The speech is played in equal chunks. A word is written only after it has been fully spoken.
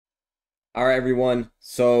Alright everyone,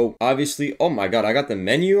 so obviously, oh my god, I got the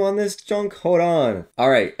menu on this junk? Hold on.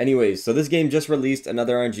 Alright, anyways, so this game just released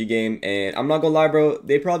another RNG game, and I'm not gonna lie bro,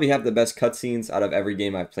 they probably have the best cutscenes out of every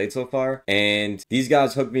game I've played so far, and these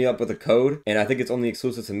guys hooked me up with a code, and I think it's only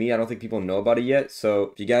exclusive to me. I don't think people know about it yet,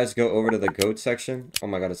 so if you guys go over to the goat section, oh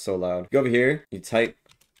my god, it's so loud. Go over here, you type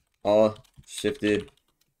all shifted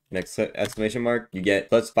next exclamation mark, you get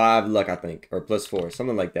 +5 luck, I think, or +4,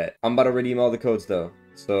 something like that. I'm about to redeem all the codes though.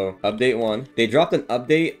 So update 1, they dropped an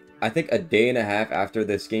update I think a day and a half after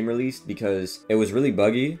this game released because it was really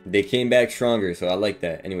buggy. They came back stronger, so I like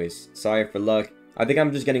that. Anyways, sorry for luck. I think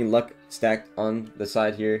I'm just getting luck stacked on the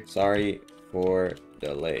side here. Sorry for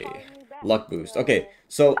delay. Luck boost. Okay,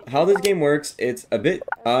 so how this game works, it's a bit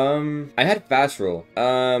I had fast roll.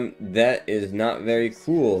 That is not very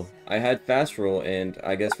cool. I had fast roll, and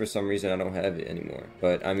I guess for some reason I don't have it anymore.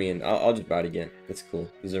 But I mean, I'll just buy it again. It's cool.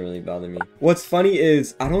 It doesn't really bother me. What's funny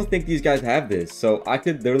is I don't think these guys have this, so I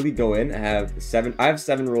could literally go in and have 7. I have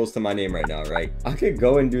 7 rolls to my name right now, right? I could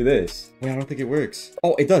go and do this. Wait, I don't think it works.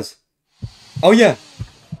 Oh, it does. Oh yeah.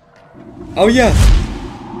 Oh yeah.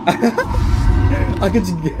 I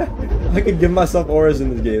could give myself auras in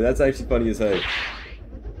this game. That's actually funny as heck.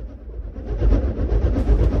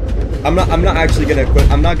 I'm not actually gonna quit.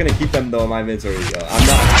 I'm not gonna keep them though in my inventory though. I'm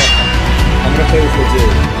gonna play this legit.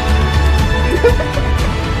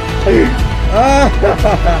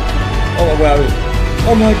 Oh wow.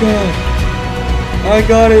 Oh my god. I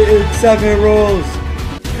got it in 7 rolls.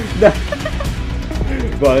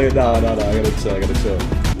 But no, I gotta chill.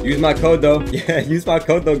 Use my code though. Yeah, use my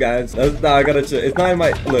code though, guys. I gotta chill. It's not in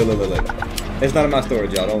my look. It's not in my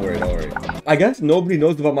storage, y'all. Don't worry. I guess nobody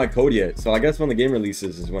knows about my code yet, so I guess when the game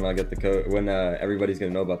releases is when I get the code. When everybody's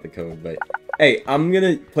gonna know about the code. But hey, I'm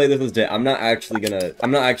gonna play this legit. I'm not actually gonna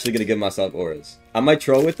give myself auras. I might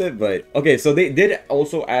troll with it, but okay. So they did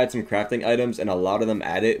also add some crafting items, and a lot of them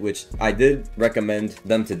added, which I did recommend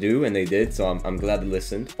them to do, and they did. So I'm glad they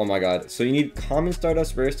listened. Oh my god. So you need common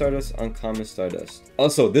stardust, rare stardust, uncommon stardust.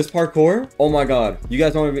 Also, this parkour. Oh my god, you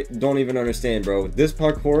guys don't even understand, bro. This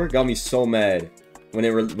parkour got me so mad when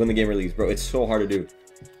the game released, bro. It's so hard to do.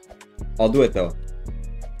 I'll do it though.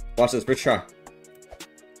 Watch this. First try.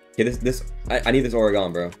 Okay, I need this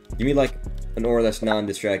Oregon, bro. Give me like an aura that's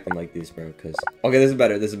non-distracting like this, bro. Cause okay, this is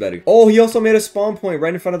better. Oh, he also made a spawn point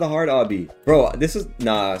right in front of the hard obby, bro. This is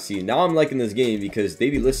see, now I'm liking this game because they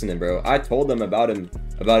be listening, bro. I told them about it in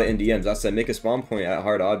DMs. I said make a spawn point at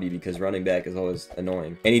hard obby because running back is always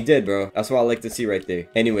annoying, and he did, bro. That's what I like to see right there.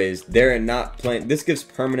 Anyways, they're not playing. This gives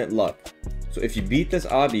permanent luck. So if you beat this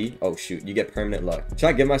obby, oh shoot, you get permanent luck. Should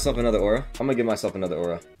I give myself another aura? I'm gonna give myself another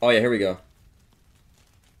aura. Oh yeah, here we go.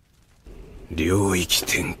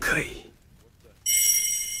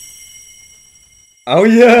 Oh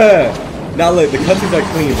yeah! Now look, the cutscenes are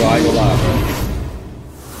clean, bro. I ain't gonna lie, bro.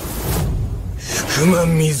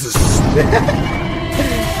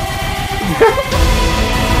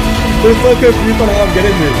 They're so confused on how I'm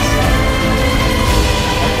getting this.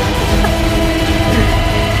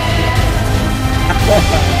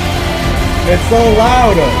 It's so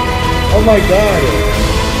loud! Oh my god!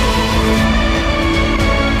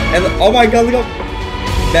 And oh my god, look how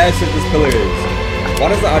bad shit this pillar is. Why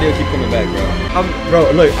does the audio keep coming back, bro?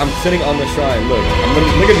 Bro, look, I'm sitting on the shrine. Look,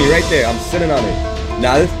 look at me right there. I'm sitting on it.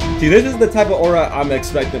 Now, this is the type of aura I'm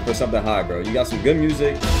expecting for something high, bro. You got some good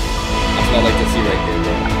music. That's what I like to see right there,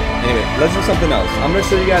 bro. Anyway, let's do something else. I'm gonna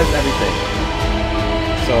show you guys everything.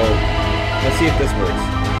 So, let's see if this works.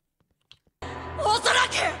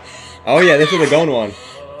 Oh yeah, this is the gone one.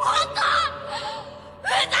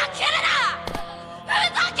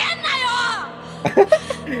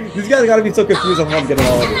 These guys gotta be so confused on how I'm getting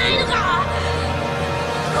all of this.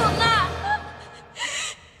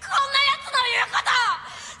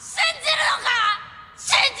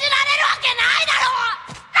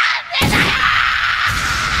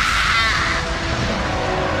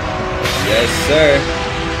 Yes, sir.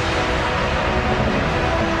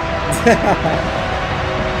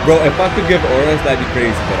 Bro, if I could give auras, that'd be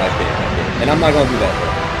crazy, but I can't. And I'm not gonna do that, bro.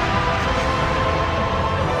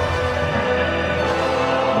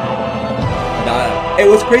 Nah, hey,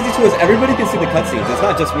 what's crazy too is everybody can see the cutscenes. It's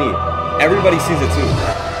not just me. Everybody sees it too.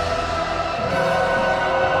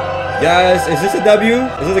 Guys, is this a W?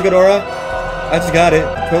 Is this a good aura? I just got it.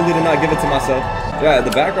 Totally did not give it to myself. Yeah,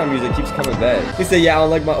 the background music keeps coming back. He said, yeah, I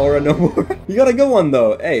don't like my aura no more. You got a good one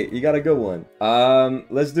though. Hey, you got a good one.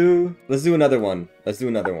 Let's do another one. Let's do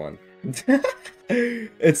another one.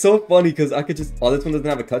 It's so funny because I could just, oh, this one doesn't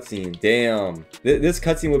have a cutscene. Damn. This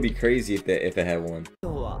cutscene would be crazy if it had one.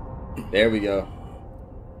 There we go.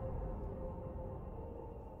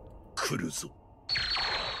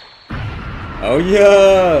 Oh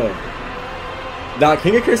yeah. Nah,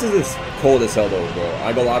 King of Curses is cold as hell though, bro.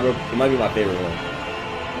 I go lie, bro. It might be my favorite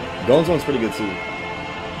one. Gone's one's pretty good too.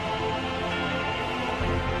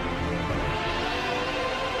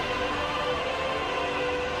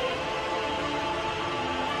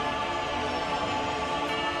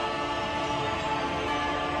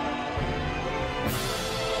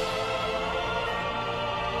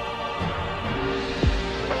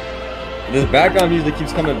 This background music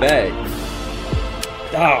keeps coming back.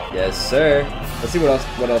 Oh, yes, sir. Let's see what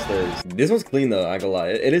else there is. This one's clean though, I ain't gonna lie.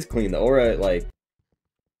 It is clean. The aura, like,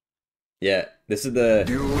 yeah. This is the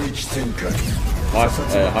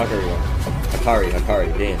Hakari one.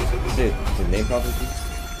 Hakari. Damn. Is it his name properly?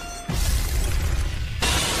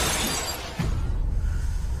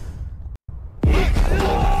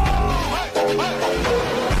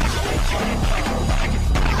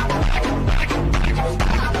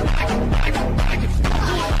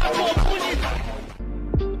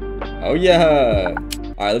 Oh yeah!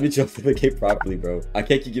 Alright, let me jump to the cape properly, bro. I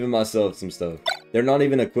can't keep giving myself some stuff. They're not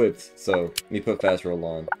even equipped, so let me put fast roll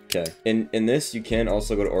on. Okay. In this, you can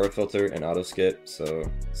also go to aura filter and auto skip, so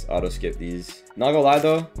let's auto skip these. Not gonna lie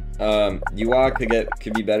though, UI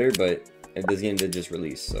could be better, but this game did just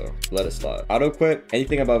release, so let it slide. Auto equip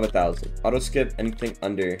anything above 1,000. Auto skip anything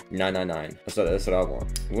under 999. That's what I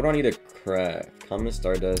want. What do I need to craft? Common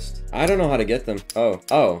Stardust. I don't know how to get them.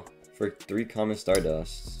 Oh, for 3 common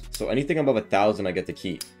Stardusts. So anything above 1,000, I get to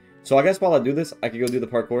keep. So I guess while I do this, I could go do the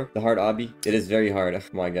parkour, the hard obby. It is very hard. Oh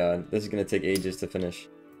my god, this is gonna take ages to finish.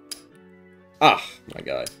 Ah, my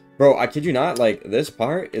god, bro, I kid you not. Like this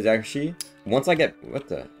part is actually once I get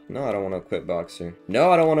No, I don't want to equip boxer.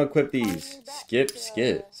 No, I don't want to equip these. Skip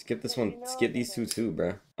this one. Skip these two,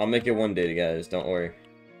 bro. I'll make it one day, guys. Don't worry.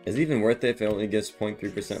 Is it even worth it if it only gets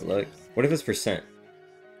 0.3% luck? What if it's percent?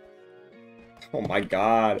 Oh my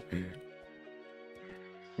god.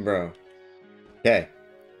 Bro. Okay.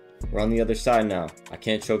 We're on the other side now. I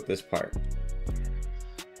can't choke this part.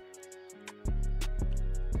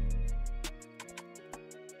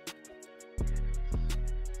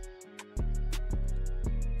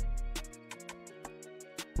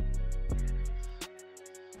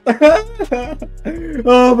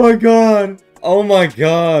 Oh my god. Oh my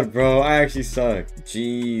god, bro. I actually suck.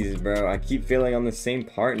 Jeez, bro. I keep failing on the same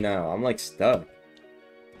part now. I'm like stuck.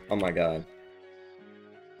 Oh my god.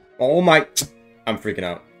 Oh my... I'm freaking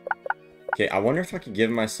out. Okay, I wonder if I could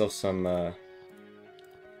give myself some luck.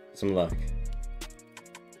 I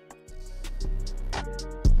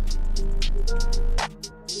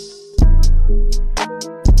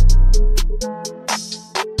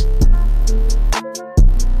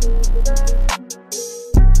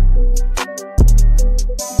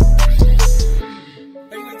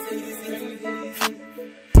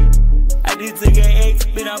did take an X,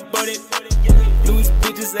 but I bought it. Loose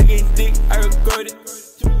bitches, I get thick, I record it.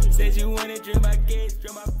 Said you wanna drink my gas,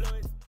 drink my blood.